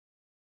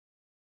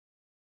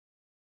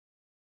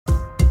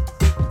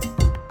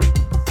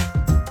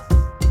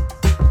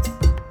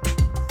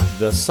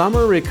The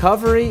summer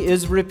recovery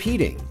is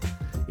repeating.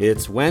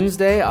 It's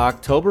Wednesday,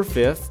 October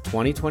 5th,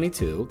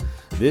 2022.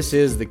 This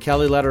is the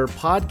Kelly Letter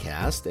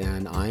Podcast,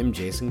 and I'm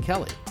Jason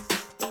Kelly.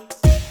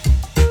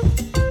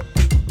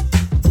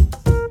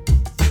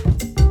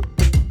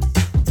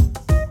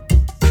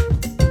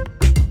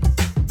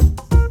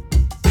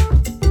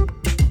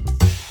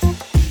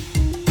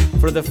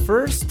 For the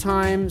first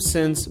time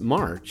since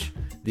March,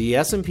 the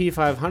S&P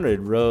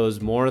 500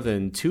 rose more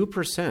than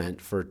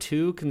 2% for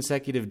 2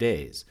 consecutive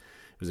days.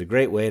 It was a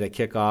great way to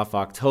kick off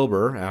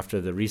October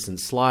after the recent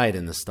slide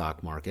in the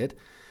stock market.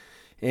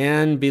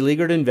 And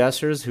beleaguered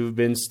investors who've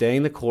been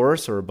staying the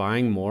course or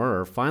buying more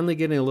are finally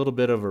getting a little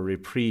bit of a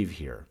reprieve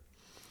here.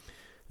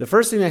 The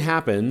first thing that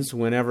happens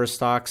whenever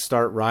stocks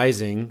start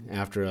rising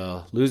after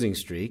a losing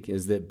streak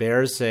is that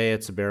bears say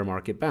it's a bear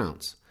market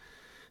bounce.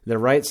 They're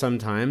right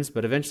sometimes,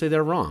 but eventually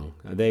they're wrong.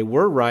 They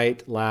were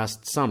right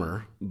last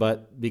summer,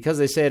 but because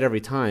they say it every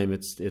time,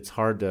 it's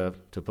hard to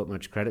put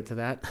much credit to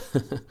that.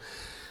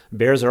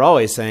 Bears are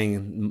always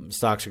saying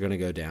stocks are going to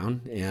go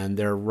down, and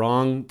they're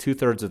wrong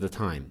 2/3 of the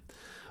time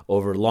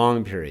over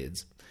long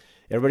periods.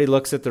 Everybody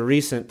looks at the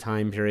recent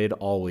time period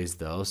always,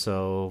 though,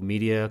 so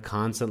media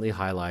constantly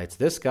highlights,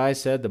 this guy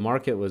said the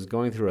market was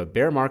going through a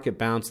bear market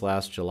bounce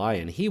last July,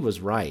 and he was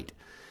right.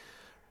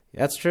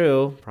 That's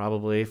true,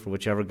 probably, for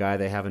whichever guy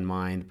they have in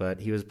mind,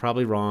 but he was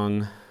probably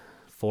wrong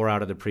 4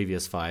 out of the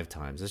previous 5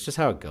 times. That's just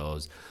how it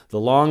goes. The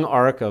long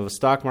arc of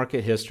stock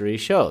market history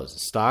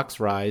shows stocks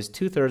rise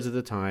 2/3 of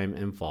the time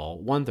and fall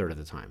 1/3 of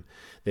the time.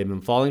 They've been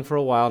falling for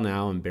a while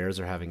now, and bears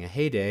are having a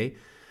heyday,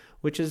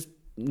 which is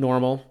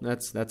normal.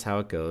 That's how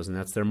it goes, and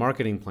that's their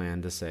marketing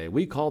plan to say,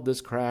 we called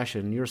this crash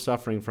and you're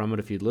suffering from it.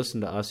 If you'd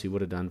listened to us, you would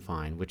have done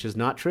fine, which is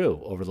not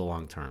true over the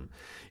long term.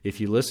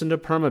 If you listen to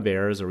perma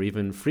bears or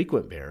even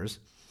frequent bears,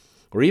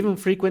 or even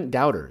frequent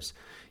doubters,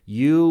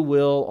 you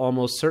will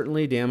almost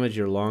certainly damage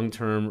your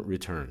long-term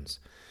returns.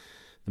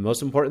 The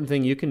most important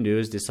thing you can do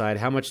is decide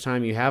how much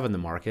time you have in the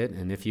market,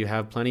 and if you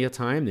have plenty of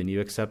time, then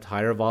you accept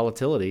higher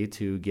volatility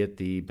to get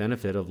the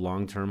benefit of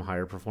long-term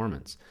higher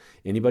performance.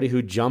 Anybody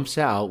who jumps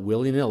out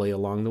willy-nilly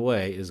along the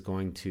way is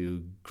going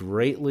to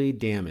greatly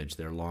damage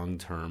their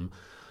long-term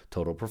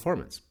total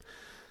performance.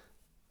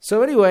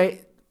 So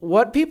anyway,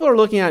 what people are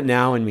looking at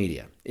now in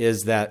media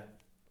is that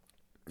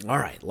all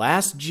right,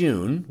 last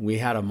June, we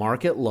had a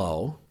market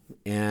low,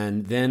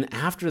 and then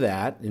after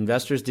that,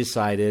 investors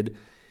decided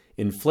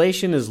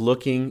inflation is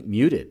looking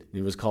muted.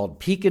 It was called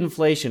peak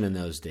inflation in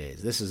those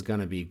days. This is going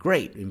to be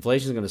great.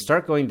 Inflation is going to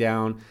start going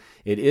down.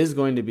 It is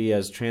going to be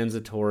as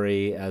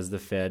transitory as the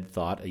Fed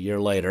thought a year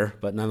later,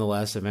 but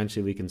nonetheless,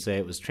 eventually we can say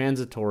it was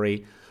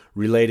transitory,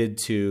 related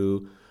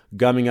to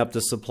gumming up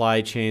the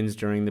supply chains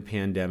during the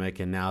pandemic,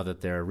 and now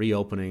that they're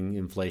reopening,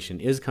 inflation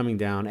is coming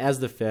down as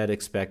the Fed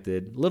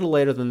expected, a little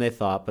later than they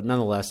thought, but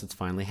nonetheless, it's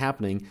finally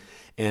happening.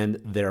 And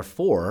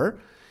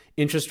therefore,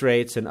 interest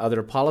rates and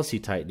other policy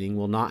tightening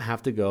will not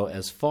have to go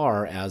as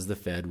far as the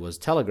Fed was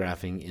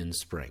telegraphing in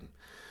spring.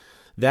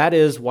 That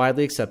is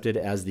widely accepted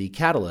as the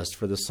catalyst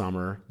for the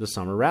summer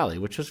rally,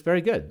 which was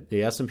very good.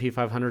 The S&P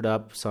 500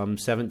 up some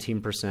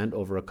 17%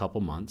 over a couple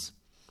months.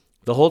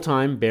 The whole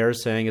time,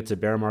 bears saying it's a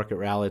bear market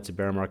rally, it's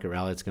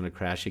going to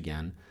crash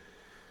again.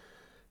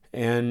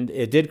 And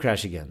it did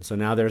crash again. So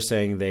now they're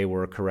saying they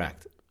were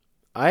correct.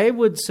 I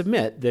would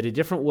submit that a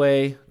different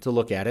way to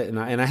look at it, and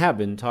I have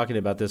been talking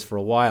about this for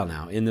a while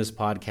now in this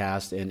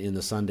podcast and in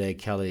the Sunday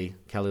Kelly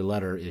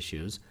Letter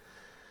issues,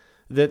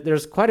 that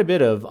there's quite a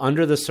bit of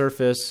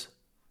under-the-surface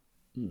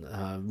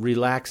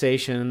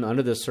relaxation,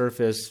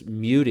 under-the-surface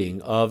muting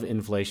of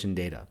inflation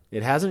data.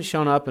 It hasn't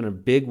shown up in a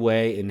big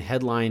way in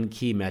headline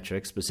key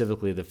metrics,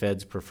 specifically the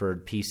Fed's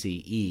preferred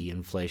PCE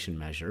inflation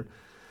measure,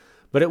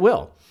 but it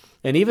will.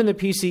 And even the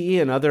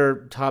PCE and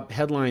other top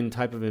headline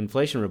type of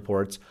inflation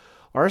reports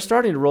are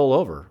starting to roll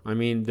over. I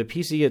mean, the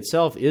PCE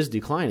itself is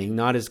declining,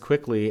 not as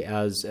quickly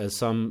as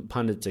some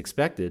pundits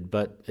expected,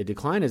 but a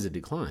decline is a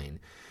decline.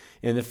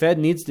 And the Fed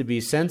needs to be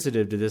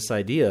sensitive to this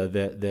idea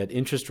that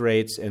interest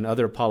rates and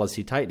other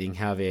policy tightening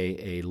have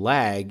a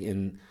lag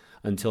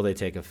until they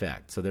take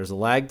effect. So there's a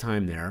lag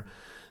time there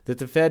that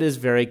the Fed is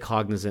very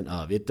cognizant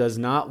of. It does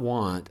not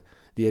want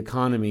the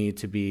economy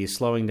to be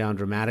slowing down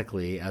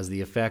dramatically as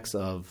the effects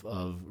of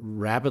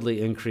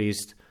rapidly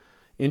increased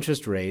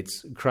interest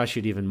rates crush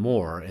it even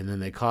more, and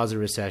then they cause a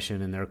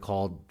recession, and they're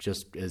called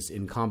just as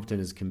incompetent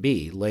as can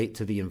be, late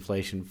to the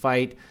inflation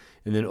fight,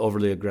 and then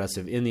overly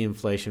aggressive in the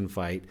inflation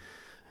fight.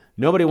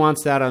 Nobody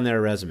wants that on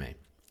their resume.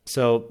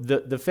 So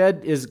the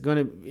Fed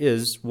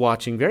is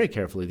watching very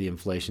carefully the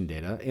inflation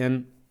data,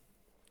 and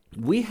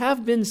we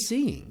have been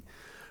seeing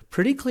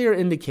pretty clear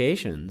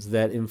indications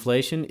that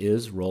inflation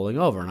is rolling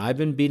over. And I've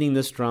been beating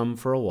this drum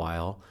for a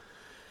while.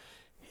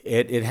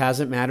 It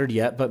hasn't mattered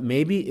yet, but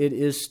maybe it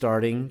is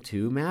starting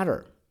to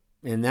matter.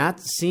 And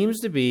that seems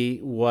to be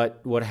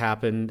what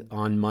happened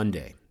on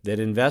Monday, that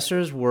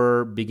investors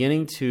were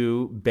beginning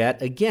to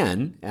bet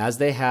again, as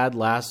they had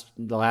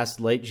the last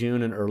late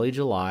June and early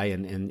July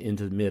and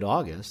into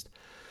mid-August,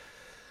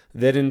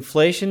 that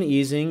inflation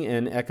easing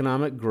and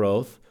economic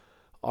growth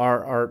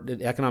our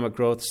economic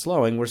growth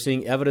slowing. We're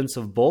seeing evidence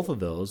of both of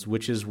those,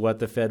 which is what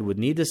the Fed would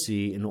need to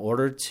see in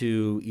order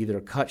to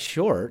either cut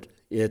short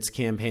its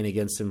campaign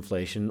against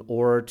inflation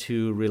or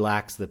to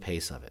relax the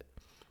pace of it.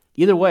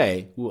 Either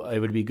way, it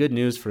would be good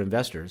news for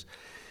investors.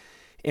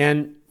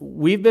 And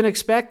we've been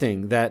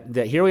expecting that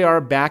here we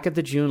are back at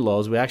the June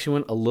lows. We actually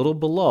went a little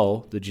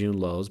below the June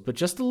lows, but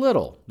just a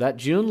little. That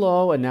June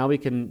low, and now we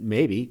can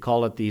maybe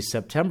call it the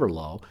September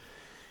low.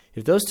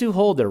 If those two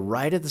hold, they're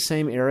right at the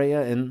same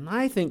area, and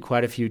I think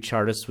quite a few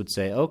chartists would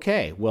say,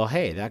 okay, well,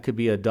 hey, that could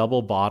be a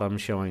double bottom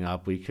showing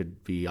up. We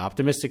could be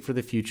optimistic for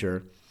the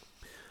future.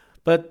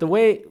 But the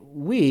way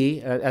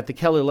we at the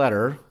Kelly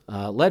Letter,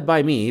 led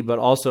by me, but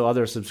also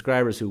other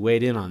subscribers who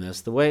weighed in on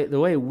this, the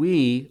way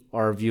we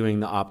are viewing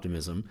the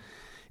optimism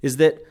is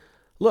that,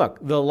 look,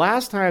 the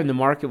last time the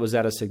market was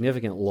at a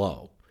significant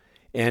low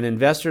and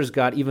investors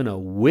got even a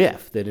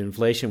whiff that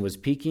inflation was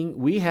peaking,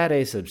 we had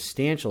a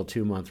substantial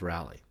 2-month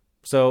rally.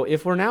 So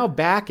if we're now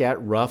back at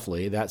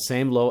roughly that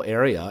same low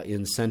area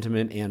in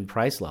sentiment and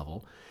price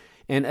level,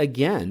 and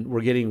again,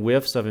 we're getting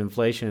whiffs of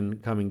inflation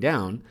coming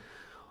down,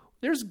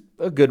 there's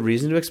a good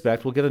reason to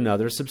expect we'll get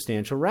another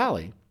substantial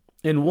rally.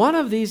 And one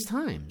of these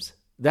times,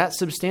 that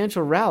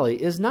substantial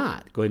rally is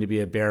not going to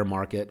be a bear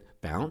market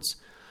bounce,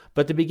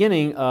 but the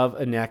beginning of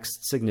a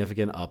next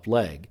significant up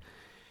leg.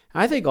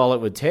 I think all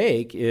it would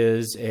take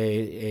is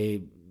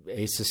a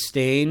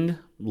sustained,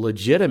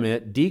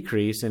 legitimate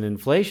decrease in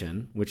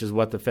inflation, which is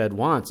what the Fed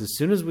wants. As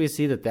soon as we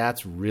see that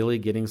that's really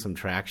getting some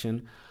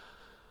traction,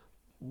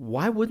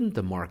 why wouldn't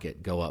the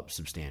market go up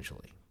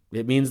substantially?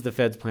 It means the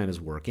Fed's plan is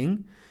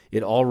working.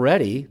 It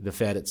already, the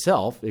Fed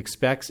itself,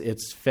 expects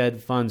its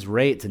Fed funds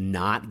rate to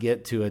not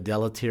get to a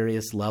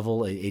deleterious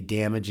level, a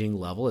damaging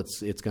level.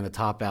 It's going to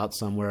top out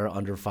somewhere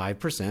under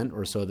 5%,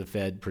 or so the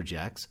Fed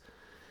projects,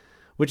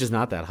 which is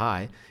not that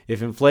high.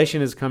 If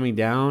inflation is coming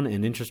down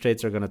and interest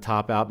rates are going to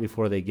top out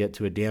before they get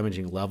to a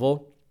damaging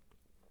level,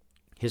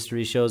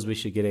 history shows we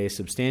should get a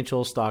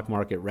substantial stock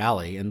market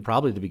rally and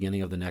probably the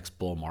beginning of the next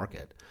bull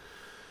market.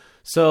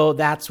 So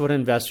that's what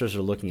investors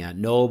are looking at.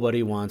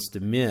 Nobody wants to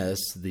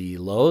miss the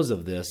lows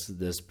of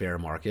this bear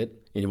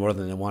market any more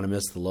than they want to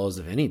miss the lows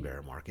of any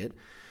bear market.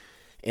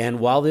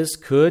 And while this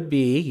could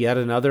be yet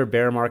another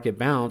bear market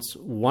bounce,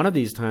 one of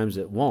these times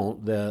it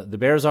won't. The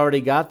bears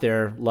already got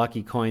their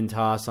lucky coin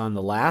toss on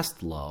the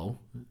last low.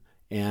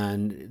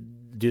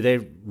 And do they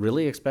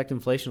really expect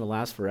inflation to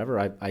last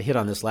forever? I hit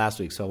on this last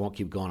week, so I won't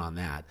keep going on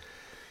that.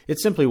 It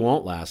simply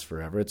won't last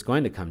forever. It's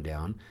going to come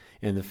down.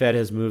 And the Fed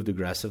has moved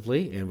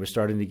aggressively, and we're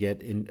starting to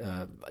get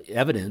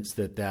evidence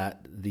that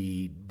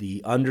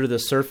the under the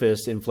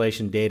surface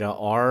inflation data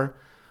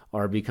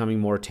are becoming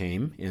more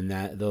tame, and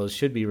that those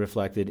should be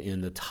reflected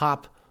in the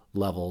top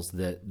levels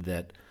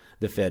that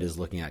the Fed is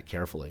looking at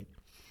carefully.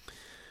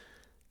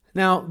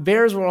 Now,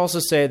 bears will also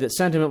say that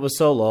sentiment was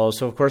so low,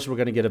 so of course we're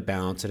going to get a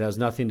bounce. It has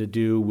nothing to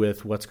do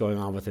with what's going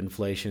on with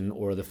inflation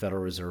or the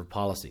Federal Reserve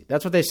policy.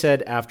 That's what they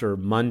said after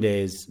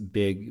Monday's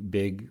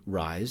big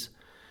rise.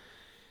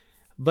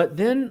 But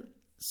then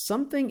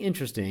something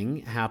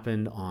interesting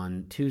happened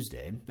on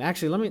Tuesday.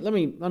 Actually, let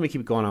me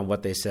keep going on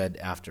what they said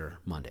after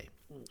Monday.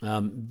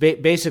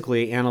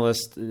 Basically,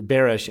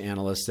 bearish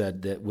analysts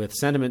said that with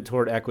sentiment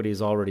toward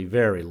equities already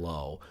very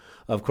low,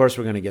 of course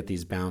we're going to get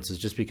these bounces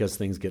just because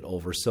things get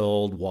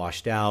oversold,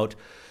 washed out.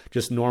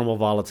 Just normal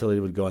volatility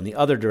would go in the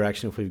other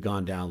direction if we've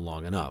gone down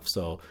long enough.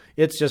 So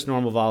it's just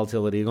normal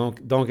volatility.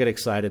 Don't get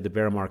excited. The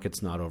bear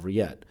market's not over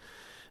yet.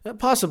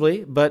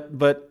 Possibly,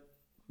 but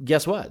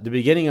guess what? The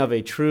beginning of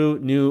a true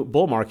new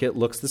bull market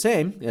looks the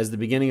same as the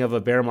beginning of a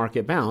bear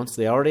market bounce.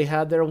 They already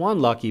had their one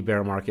lucky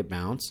bear market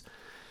bounce.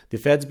 The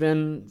Fed's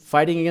been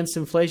fighting against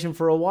inflation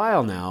for a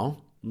while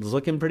now. It's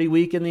looking pretty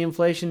weak in the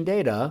inflation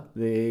data.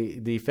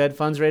 The Fed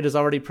funds rate is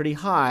already pretty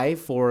high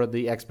for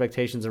the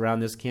expectations around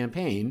this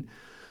campaign.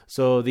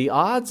 So the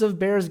odds of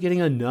bears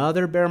getting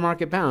another bear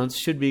market bounce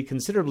should be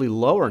considerably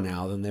lower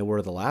now than they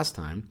were the last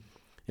time.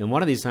 And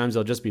one of these times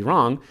they'll just be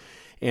wrong,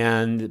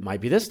 and it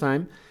might be this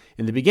time.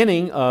 And the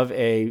beginning of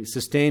a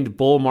sustained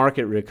bull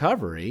market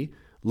recovery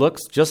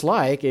looks just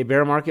like a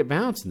bear market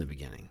bounce in the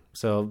beginning.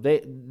 So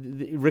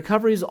the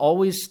recoveries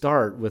always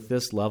start with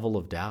this level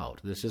of doubt.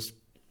 There's just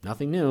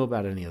nothing new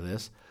about any of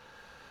this.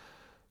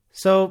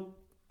 So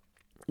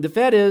the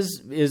Fed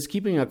is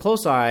keeping a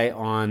close eye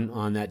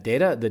on that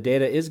data. The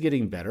data is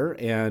getting better,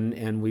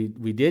 and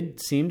we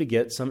did seem to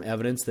get some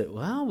evidence that,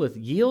 well, with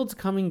yields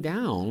coming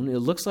down, it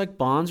looks like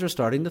bonds are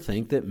starting to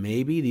think that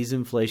maybe these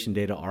inflation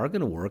data are going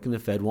to work and the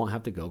Fed won't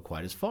have to go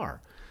quite as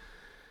far.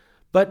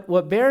 But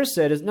what bears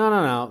said is,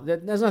 no,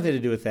 that has nothing to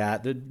do with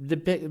that. The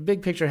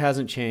big picture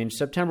hasn't changed.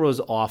 September was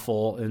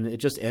awful, and it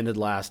just ended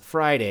last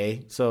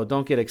Friday, so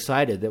don't get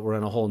excited that we're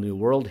in a whole new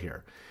world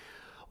here.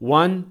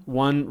 One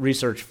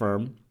research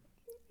firm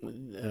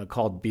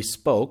called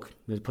Bespoke,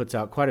 that puts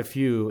out quite a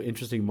few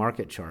interesting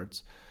market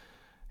charts,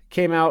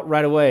 came out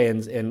right away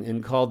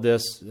and called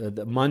this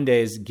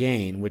Monday's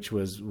gain, which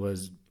was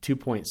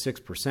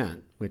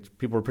 2.6%, which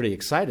people were pretty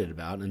excited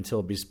about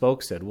until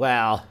Bespoke said,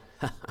 well,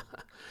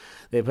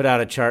 they put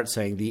out a chart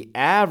saying the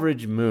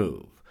average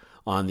move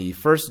on the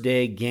first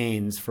day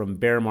gains from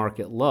bear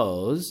market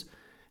lows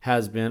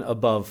has been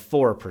above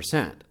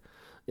 4%.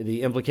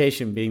 The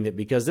implication being that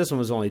because this one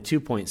was only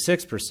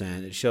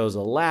 2.6%, it shows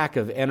a lack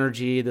of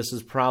energy. This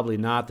is probably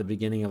not the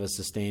beginning of a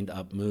sustained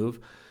up move.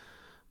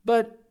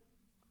 But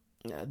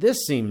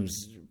this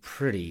seems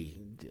pretty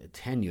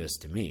tenuous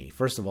to me.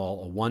 First of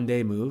all, a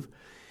one-day move.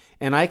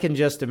 And I can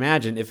just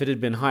imagine if it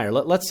had been higher.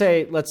 Let's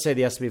say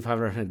the S&P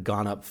 500 had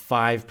gone up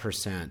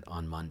 5%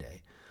 on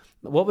Monday.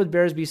 What would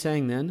bears be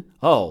saying then?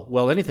 Oh,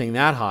 well, anything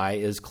that high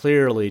is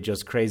clearly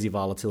just crazy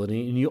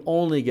volatility, and you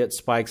only get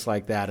spikes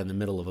like that in the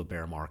middle of a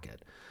bear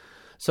market.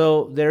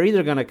 So they're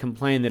either going to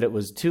complain that it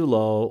was too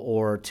low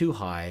or too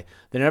high.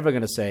 They're never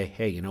going to say,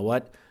 hey, you know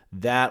what?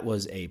 That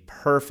was a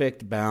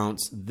perfect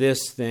bounce.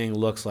 This thing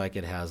looks like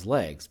it has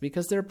legs,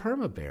 because they're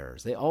perma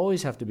bears. They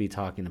always have to be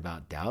talking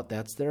about doubt.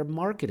 That's their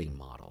marketing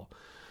model.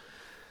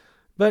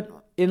 But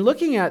in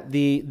looking at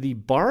the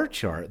bar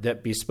chart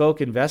that Bespoke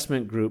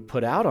Investment Group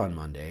put out on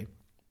Monday,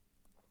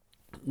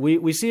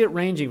 we see it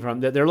ranging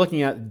from that they're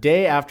looking at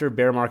day after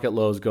bear market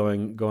lows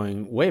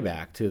going way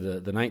back to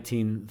the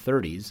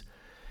 1930s.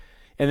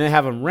 And they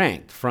have them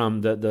ranked from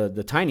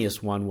the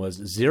tiniest one was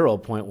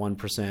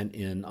 0.1%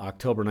 in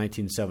October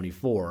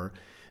 1974.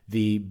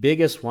 The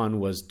biggest one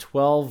was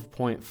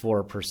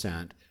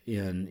 12.4%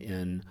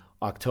 in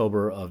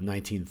October of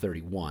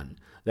 1931.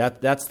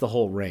 That's the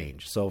whole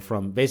range. So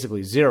from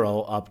basically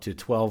 0 up to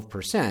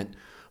 12%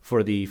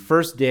 for the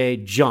first day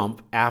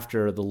jump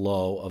after the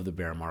low of the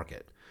bear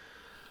market.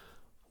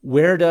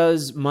 Where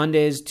does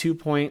Monday's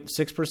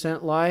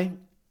 2.6% lie?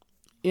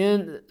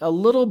 In a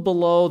little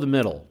below the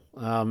middle.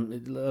 A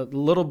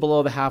little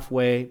below the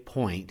halfway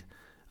point.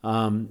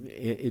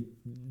 The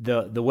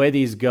way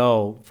these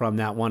go from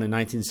that one in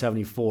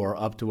 1974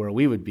 up to where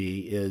we would be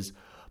is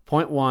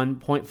 0.1,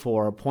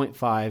 0.4,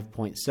 0.5,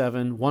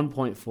 0.7,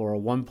 1.4,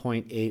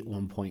 1.8,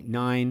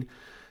 1.9,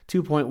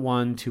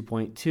 2.1,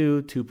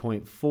 2.2,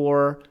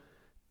 2.4,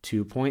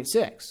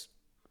 2.6.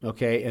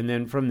 Okay, and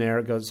then from there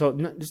it goes. So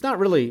it's not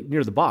really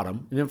near the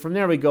bottom. And then from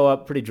there we go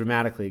up pretty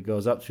dramatically. It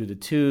goes up through the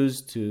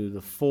 2s to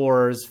the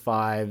 4s,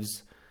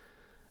 5s,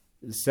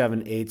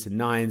 7, 8s, and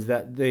 9s.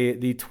 That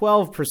the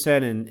 12%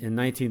 in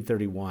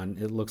 1931,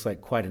 it looks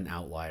like quite an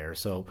outlier.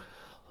 So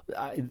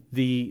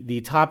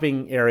the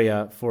topping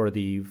area for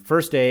the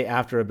first day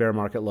after a bear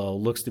market low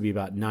looks to be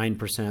about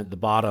 9%, the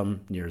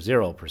bottom near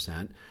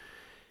 0%.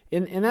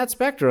 In that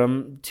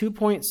spectrum,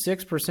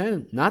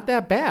 2.6%, not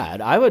that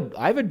bad. I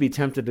would be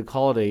tempted to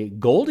call it a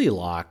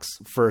Goldilocks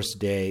first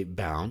day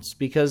bounce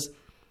because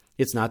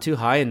it's not too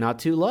high and not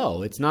too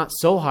low. It's not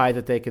so high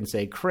that they can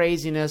say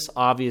craziness,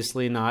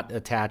 obviously not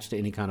attached to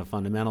any kind of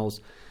fundamentals.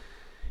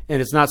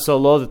 And it's not so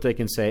low that they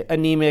can say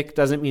anemic,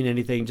 doesn't mean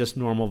anything, just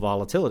normal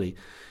volatility.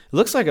 It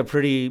looks like a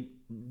pretty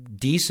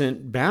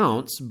decent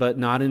bounce, but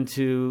not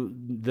into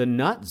the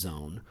nut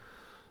zone.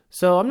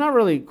 So I'm not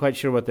really quite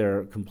sure what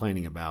they're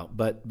complaining about,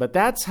 but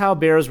that's how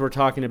bears were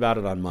talking about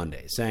it on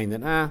Monday, saying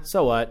that,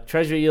 so what?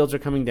 Treasury yields are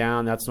coming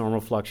down. That's normal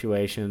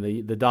fluctuation.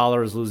 The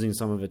dollar is losing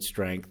some of its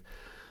strength.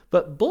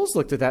 But bulls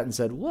looked at that and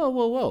said,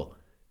 whoa.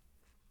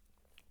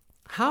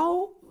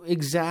 How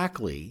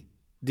exactly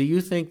do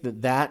you think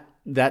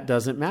that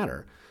doesn't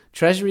matter?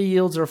 Treasury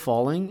yields are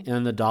falling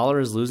and the dollar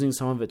is losing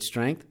some of its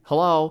strength.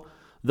 Hello?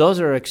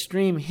 Those are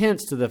extreme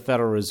hints to the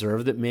Federal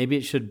Reserve that maybe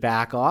it should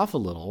back off a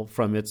little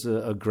from its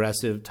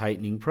aggressive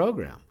tightening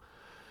program.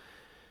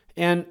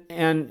 And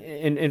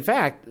in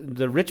fact,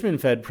 the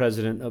Richmond Fed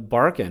President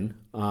Barkin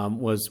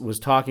was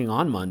talking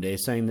on Monday,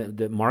 saying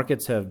that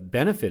markets have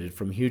benefited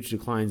from huge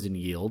declines in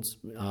yields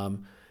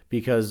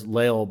because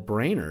Lael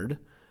Brainerd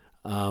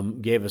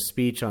gave a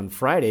speech on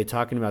Friday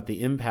talking about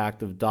the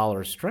impact of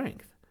dollar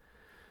strength.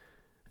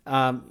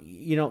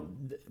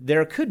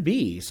 There could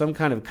be some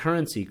kind of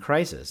currency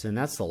crisis, and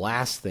that's the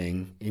last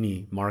thing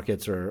any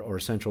markets or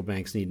central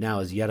banks need now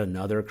is yet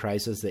another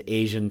crisis, the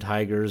Asian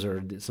tigers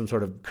or some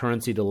sort of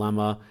currency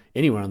dilemma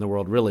anywhere in the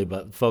world, really,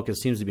 but focus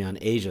seems to be on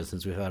Asia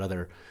since we've had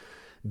other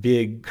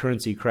big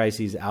currency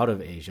crises out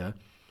of Asia.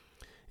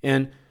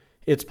 And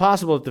it's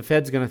possible that the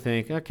Fed's going to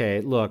think, okay,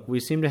 look, we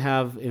seem to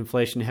have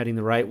inflation heading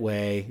the right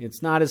way.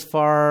 It's not as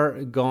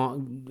far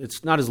gone,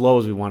 it's not as low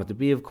as we want it to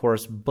be, of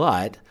course,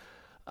 but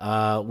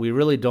we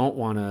really don't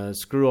want to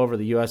screw over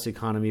the U.S.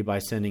 economy by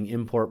sending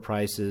import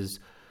prices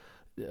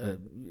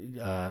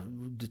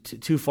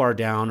too far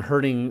down,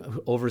 hurting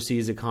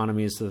overseas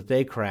economies so that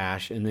they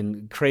crash, and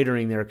then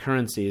cratering their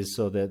currencies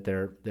so that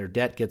their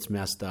debt gets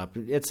messed up,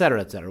 et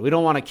cetera, et cetera. We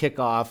don't want to kick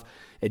off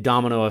a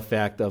domino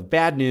effect of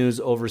bad news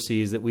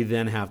overseas that we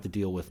then have to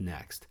deal with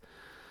next.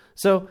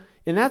 So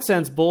in that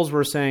sense, bulls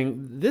were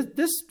saying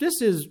this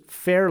is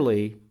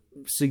fairly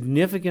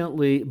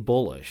significantly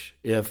bullish.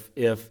 If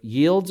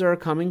yields are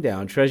coming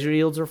down, treasury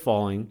yields are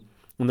falling,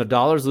 and the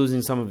dollar's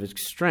losing some of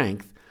its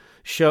strength,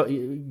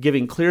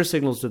 giving clear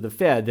signals to the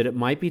Fed that it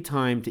might be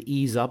time to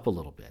ease up a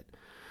little bit.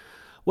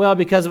 Well,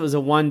 because it was a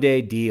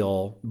one-day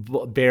deal,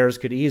 bears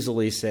could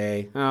easily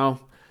say,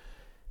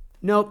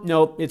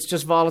 Nope. It's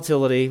just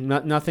volatility.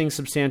 Nothing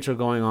substantial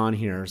going on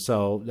here.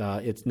 So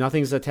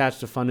nothing's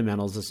attached to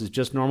fundamentals. This is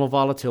just normal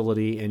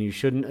volatility, and you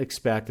shouldn't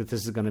expect that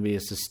this is going to be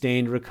a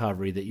sustained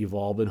recovery that you've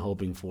all been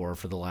hoping for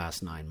the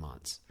last 9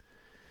 months.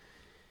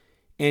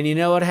 And you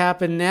know what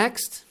happened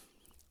next?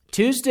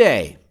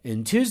 Tuesday.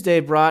 And Tuesday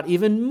brought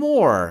even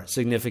more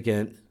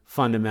significant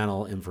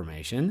fundamental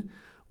information,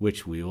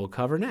 which we will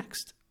cover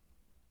next.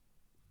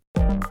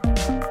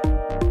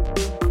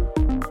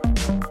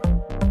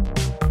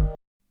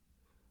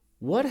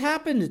 What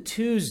happened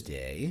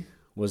Tuesday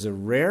was a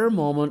rare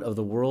moment of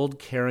the world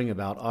caring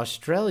about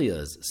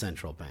Australia's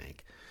central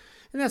bank.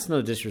 And that's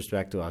no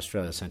disrespect to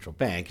Australia's central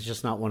bank. It's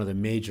just not one of the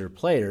major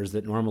players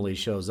that normally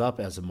shows up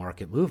as a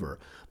market mover.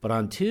 But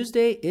on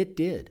Tuesday, it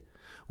did.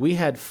 We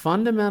had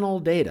fundamental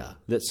data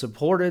that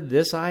supported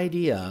this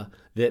idea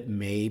that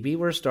maybe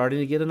we're starting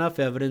to get enough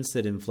evidence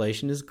that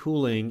inflation is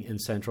cooling and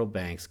central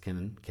banks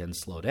can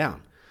slow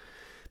down.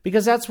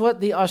 Because that's what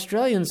the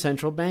Australian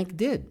central bank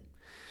did.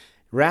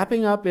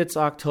 Wrapping up its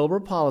October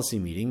policy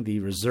meeting, the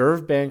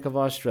Reserve Bank of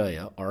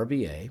Australia,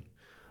 RBA,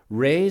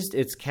 raised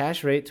its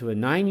cash rate to a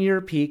 9-year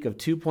peak of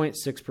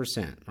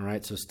 2.6%. All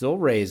right, so still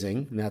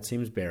raising, and that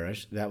seems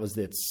bearish. That was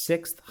its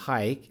 6th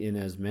hike in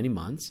as many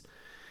months.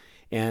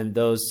 And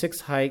those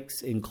 6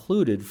 hikes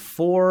included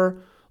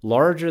 4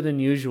 larger than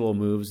usual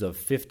moves of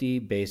 50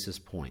 basis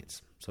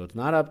points. So it's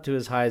not up to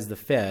as high as the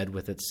Fed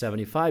with its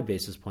 75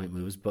 basis point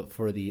moves, but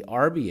for the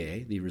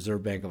RBA, the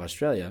Reserve Bank of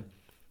Australia,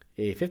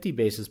 a 50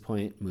 basis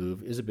point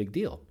move is a big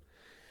deal.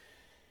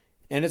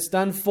 And it's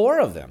done 4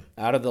 of them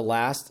out of the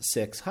last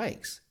 6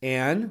 hikes.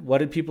 And what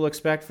did people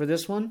expect for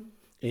this one?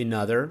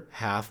 Another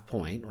half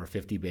point or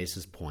 50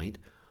 basis point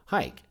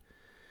hike.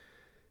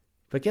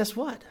 But guess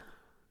what?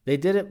 They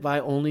did it by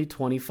only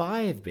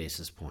 25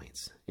 basis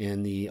points.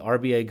 And the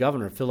RBA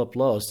governor, Philip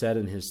Lowe, said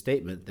in his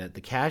statement that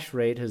the cash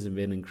rate has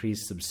been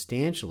increased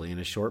substantially in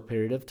a short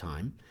period of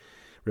time.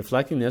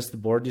 Reflecting this, the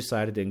board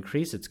decided to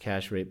increase its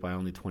cash rate by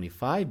only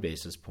 25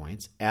 basis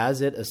points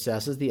as it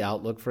assesses the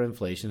outlook for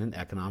inflation and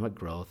economic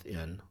growth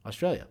in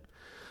Australia.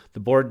 The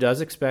board does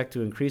expect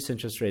to increase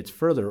interest rates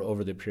further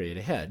over the period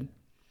ahead,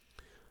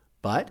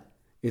 but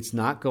it's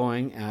not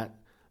going at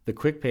the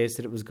quick pace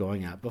that it was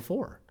going at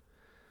before.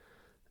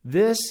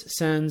 This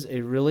sends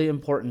a really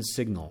important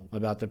signal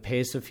about the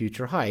pace of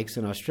future hikes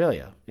in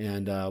Australia.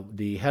 And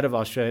the head of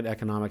Australian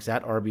economics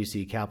at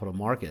RBC Capital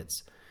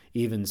Markets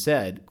even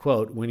said,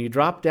 quote, "When you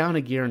drop down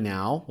a gear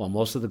now, while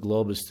most of the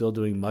globe is still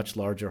doing much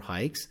larger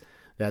hikes,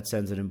 that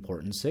sends an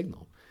important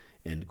signal,"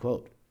 end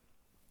quote.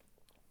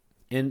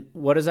 And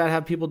what does that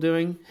have people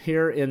doing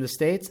here in the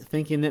States?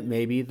 Thinking that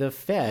maybe the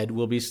Fed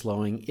will be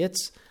slowing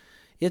its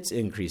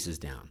increases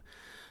down.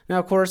 Now,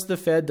 of course, the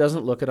Fed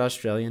doesn't look at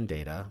Australian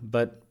data,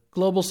 but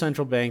global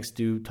central banks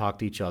do talk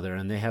to each other,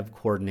 and they have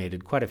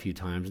coordinated quite a few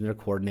times, and they're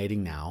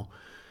coordinating now.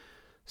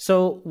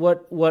 So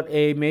what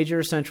a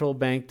major central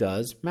bank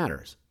does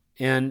matters.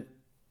 And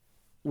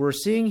we're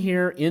seeing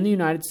here in the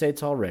United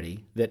States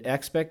already that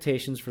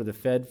expectations for the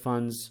Fed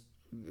funds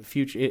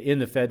future in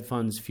the Fed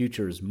funds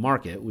futures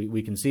market,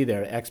 we can see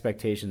there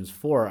expectations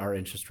for our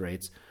interest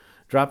rates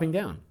dropping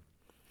down.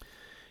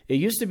 It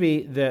used to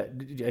be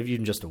that,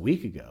 even just a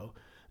week ago,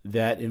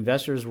 that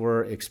investors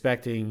were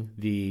expecting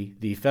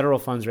the federal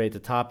funds rate to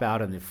top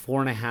out in the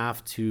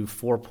 4.5% to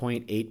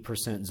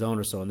 4.8% zone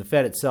or so, and the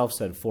Fed itself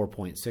said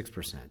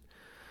 4.6%.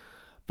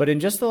 But in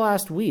just the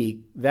last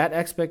week, that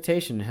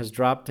expectation has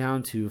dropped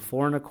down to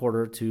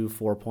 4.25% to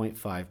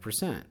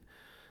 4.5%.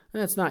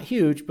 And that's not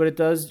huge, but it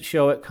does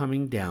show it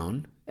coming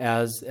down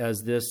as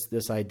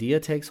this idea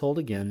takes hold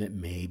again that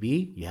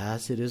maybe,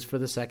 yes, it is for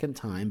the second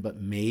time,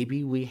 but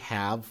maybe we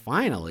have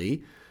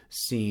finally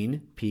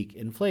seen peak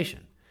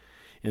inflation.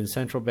 And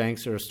central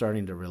banks are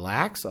starting to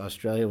relax.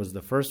 Australia was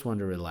the first one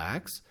to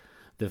relax.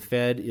 The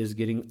Fed is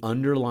getting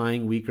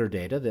underlying weaker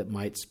data that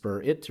might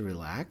spur it to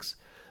relax.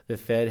 The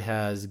Fed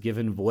has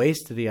given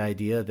voice to the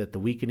idea that the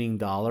weakening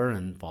dollar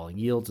and falling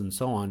yields and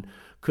so on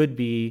could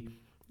be,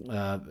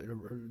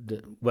 the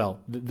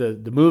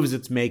moves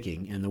it's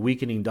making and the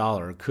weakening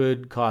dollar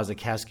could cause a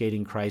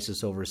cascading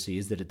crisis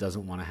overseas that it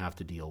doesn't want to have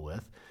to deal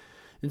with.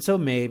 And so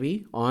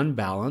maybe, on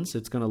balance,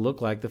 it's going to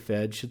look like the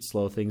Fed should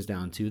slow things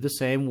down too, the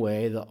same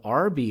way the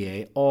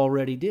RBA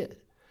already did.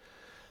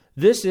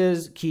 This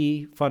is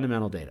key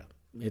fundamental data.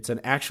 It's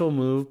an actual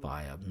move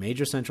by a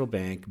major central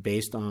bank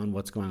based on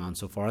what's going on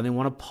so far, and they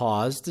want to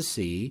pause to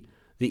see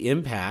the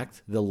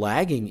impact, the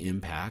lagging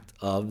impact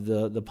of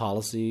the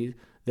policy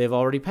they've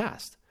already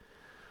passed.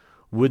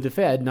 Would the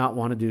Fed not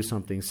want to do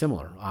something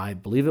similar? I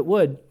believe it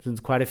would, since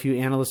quite a few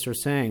analysts are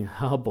saying,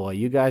 oh boy,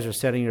 you guys are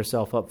setting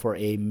yourself up for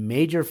a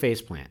major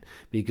faceplant,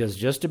 because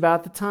just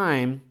about the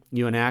time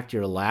you enact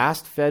your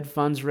last Fed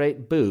funds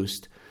rate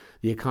boost,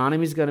 the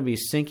economy is going to be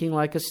sinking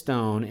like a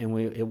stone, and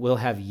it will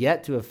have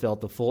yet to have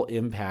felt the full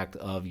impact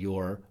of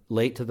your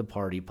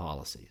late-to-the-party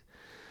policy.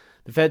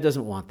 The Fed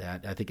doesn't want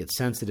that. I think it's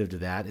sensitive to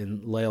that.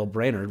 And Lael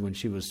Brainerd, when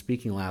she was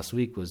speaking last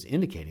week, was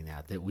indicating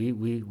that we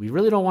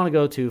really don't want to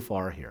go too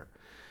far here.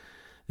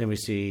 Then we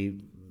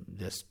see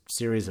this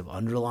series of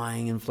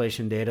underlying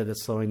inflation data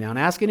that's slowing down.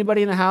 Ask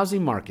anybody in the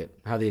housing market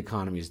how the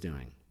economy is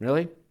doing.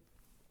 Really?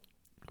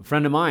 A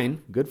friend of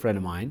mine, a good friend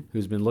of mine,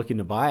 who's been looking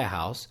to buy a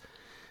house,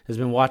 has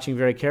been watching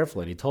very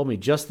carefully. And he told me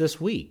just this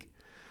week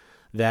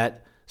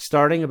that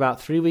starting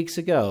about 3 weeks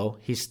ago,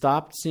 he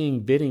stopped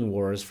seeing bidding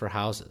wars for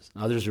houses.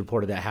 Others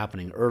reported that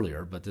happening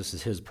earlier, but this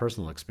is his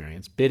personal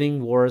experience.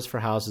 Bidding wars for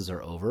houses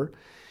are over.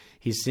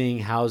 He's seeing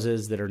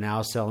houses that are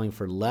now selling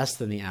for less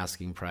than the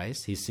asking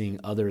price. He's seeing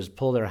others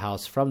pull their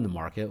house from the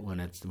market when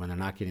they're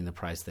not getting the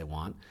price they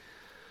want.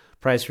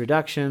 Price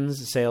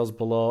reductions, sales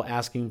below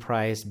asking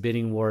price,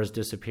 bidding wars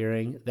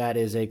disappearing. That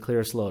is a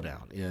clear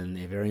slowdown in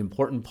a very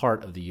important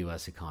part of the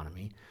U.S.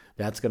 economy.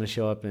 That's going to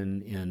show up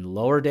in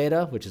lower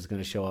data, which is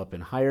going to show up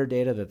in higher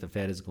data that the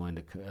Fed is going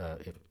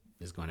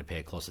to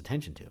pay close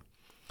attention to.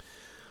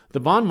 The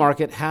bond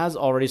market has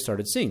already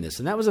started seeing this,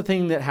 and that was a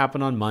thing that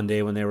happened on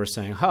Monday when they were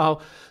saying, oh,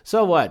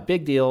 so what,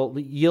 big deal,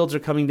 yields are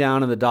coming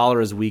down and the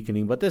dollar is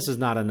weakening, but this is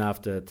not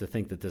enough to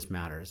think that this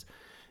matters.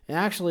 And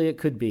actually, it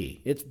could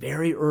be. It's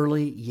very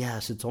early.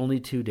 Yes, it's only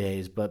 2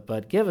 days,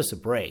 but give us a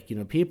break.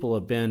 People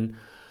have been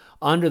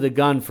under the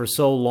gun for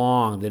so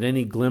long that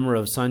any glimmer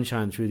of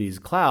sunshine through these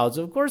clouds,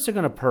 of course, they're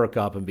going to perk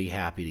up and be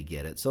happy to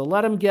get it. So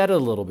let them get a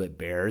little bit,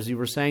 bears. You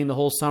were saying the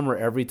whole summer,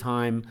 every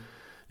time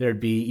there'd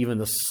be even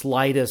the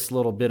slightest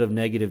little bit of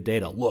negative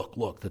data.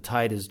 Look, the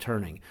tide is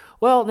turning.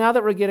 Well, now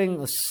that we're getting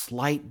a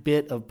slight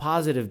bit of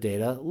positive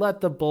data, let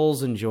the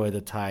bulls enjoy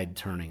the tide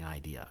turning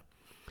idea.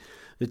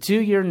 The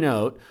 2-year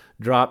note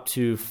dropped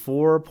to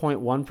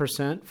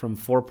 4.1% from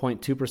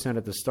 4.2%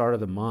 at the start of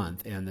the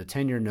month, and the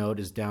 10-year note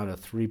is down to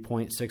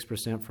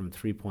 3.6% from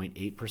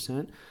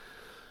 3.8%.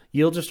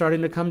 Yields are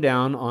starting to come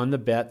down on the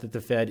bet that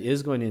the Fed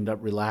is going to end up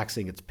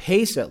relaxing its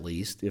pace at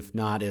least, if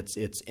not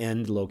its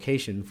end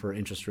location for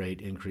interest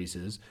rate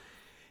increases.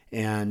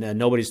 And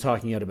nobody's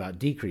talking yet about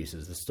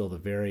decreases. It's still the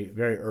very,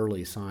 very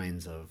early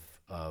signs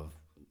of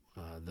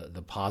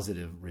the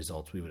positive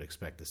results we would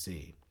expect to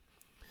see.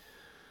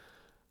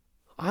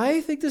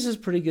 I think this is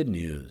pretty good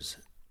news.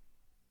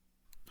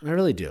 I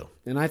really do.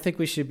 And I think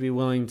we should be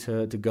willing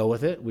to go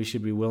with it. We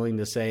should be willing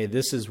to say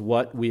this is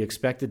what we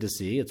expected to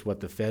see. It's what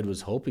the Fed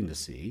was hoping to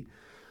see.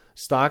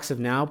 Stocks have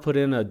now put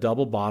in a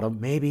double bottom.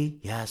 Maybe,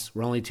 yes,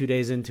 we're only 2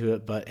 days into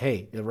it. But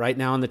hey, right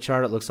now on the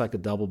chart, it looks like a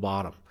double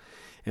bottom.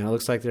 And it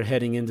looks like they're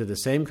heading into the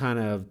same kind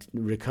of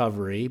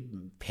recovery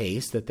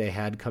pace that they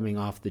had coming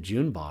off the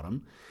June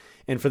bottom.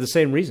 And for the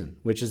same reason,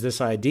 which is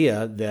this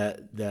idea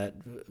that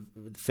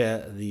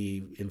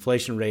the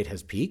inflation rate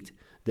has peaked,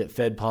 that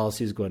Fed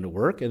policy is going to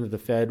work, and that the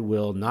Fed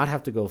will not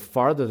have to go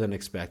farther than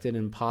expected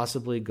and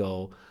possibly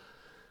go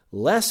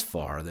less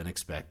far than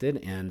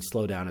expected and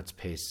slow down its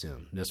pace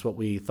soon. That's what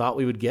we thought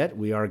we would get.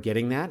 We are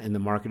getting that, and the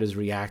market is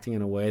reacting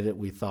in a way that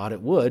we thought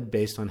it would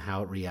based on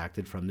how it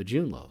reacted from the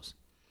June lows.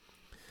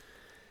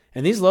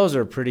 And these lows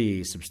are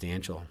pretty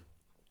substantial.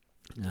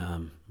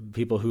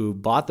 People who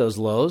bought those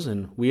lows,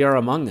 and we are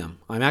among them.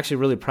 I'm actually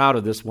really proud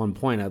of this one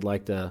point. I'd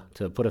like to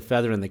put a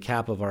feather in the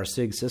cap of our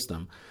SIG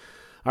system.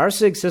 Our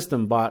SIG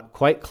system bought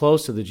quite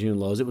close to the June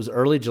lows. It was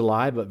early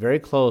July, but very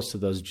close to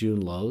those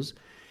June lows.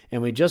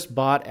 And we just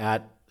bought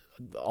at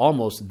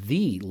almost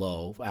the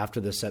low after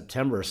the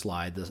September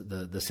slide,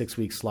 the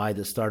 6-week slide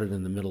that started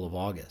in the middle of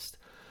August.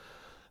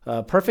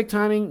 Perfect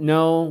timing?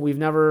 No, we've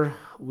never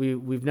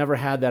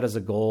had that as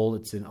a goal.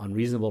 It's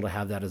unreasonable to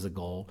have that as a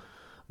goal.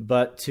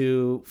 But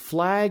to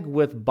flag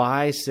with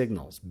buy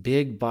signals,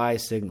 big buy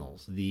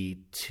signals, the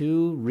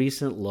 2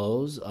 recent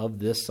lows of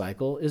this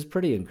cycle is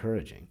pretty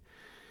encouraging.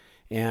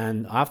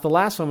 And off the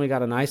last one, we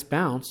got a nice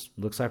bounce.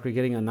 Looks like we're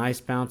getting a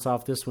nice bounce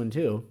off this one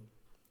too.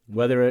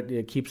 Whether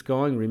it keeps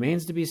going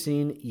remains to be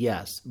seen,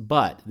 yes.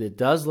 But it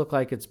does look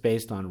like it's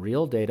based on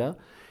real data,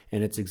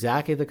 and it's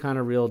exactly the kind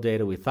of real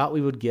data we thought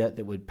we would get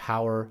that would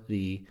power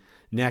the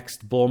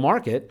next bull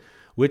market,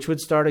 which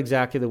would start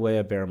exactly the way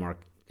a bear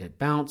market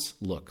bounce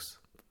looks.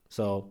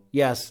 So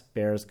yes,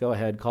 bears, go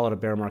ahead, call it a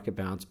bear market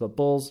bounce. But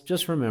bulls,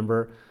 just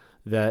remember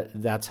that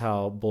that's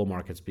how bull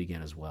markets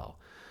begin as well.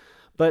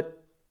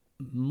 But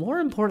more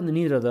important than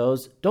either of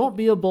those, don't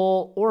be a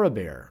bull or a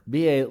bear.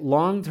 Be a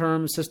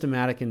long-term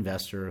systematic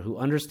investor who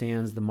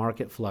understands the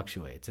market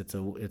fluctuates. It's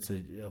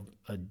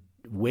a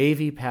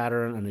wavy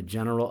pattern and a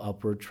general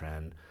upward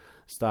trend.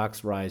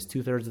 Stocks rise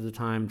 2/3 of the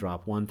time,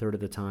 drop 1/3 of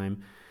the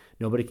time.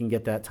 Nobody can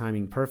get that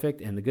timing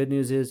perfect, and the good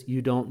news is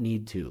you don't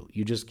need to.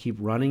 You just keep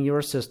running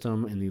your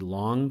system in the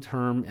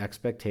long-term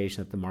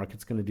expectation that the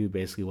market's going to do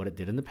basically what it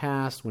did in the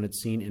past when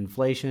it's seen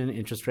inflation,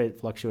 interest rate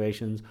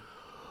fluctuations,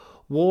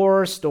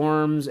 war,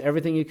 storms,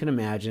 everything you can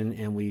imagine,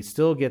 and we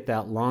still get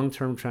that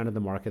long-term trend of the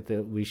market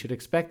that we should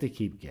expect to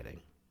keep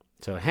getting.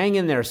 So hang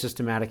in there,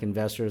 systematic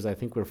investors. I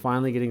think we're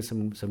finally getting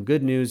some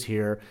good news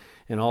here,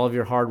 and all of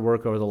your hard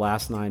work over the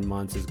last 9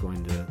 months is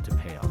going to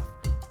pay off.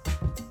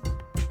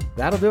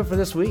 That'll do it for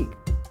this week.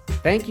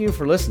 Thank you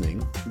for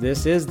listening.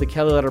 This is the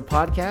Kelly Letter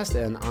Podcast,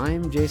 and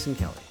I'm Jason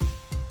Kelly.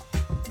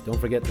 Don't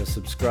forget to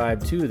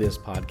subscribe to this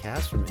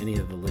podcast from any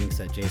of the links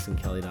at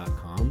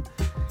jasonkelly.com.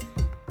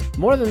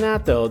 More than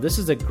that, though, this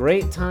is a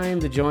great time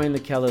to join the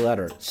Kelly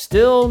Letter.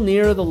 Still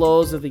near the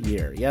lows of the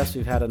year. Yes,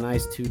 we've had a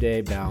nice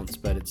 2-day bounce,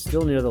 but it's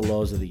still near the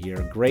lows of the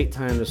year. Great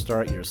time to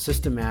start your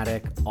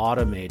systematic,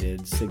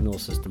 automated signal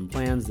system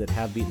plans that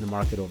have beaten the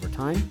market over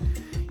time.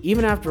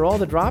 Even after all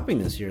the dropping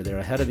this year, they're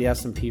ahead of the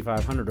S&P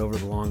 500 over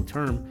the long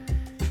term,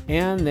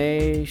 and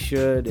they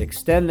should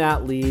extend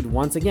that lead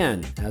once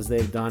again, as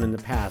they've done in the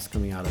past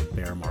coming out of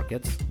bear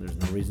markets. There's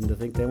no reason to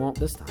think they won't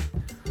this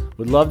time.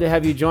 Would love to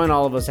have you join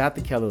all of us at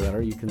the Kelly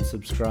Letter. You can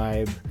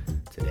subscribe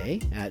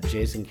today at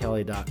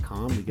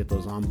jasonkelly.com to get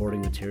those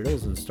onboarding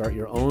materials and start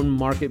your own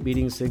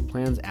market-beating SIG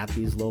plans at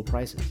these low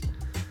prices.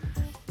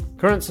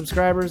 Current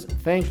subscribers,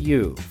 thank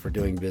you for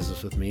doing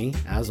business with me,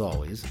 as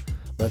always.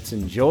 Let's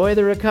enjoy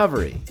the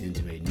recovery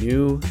into a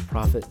new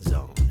profit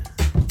zone.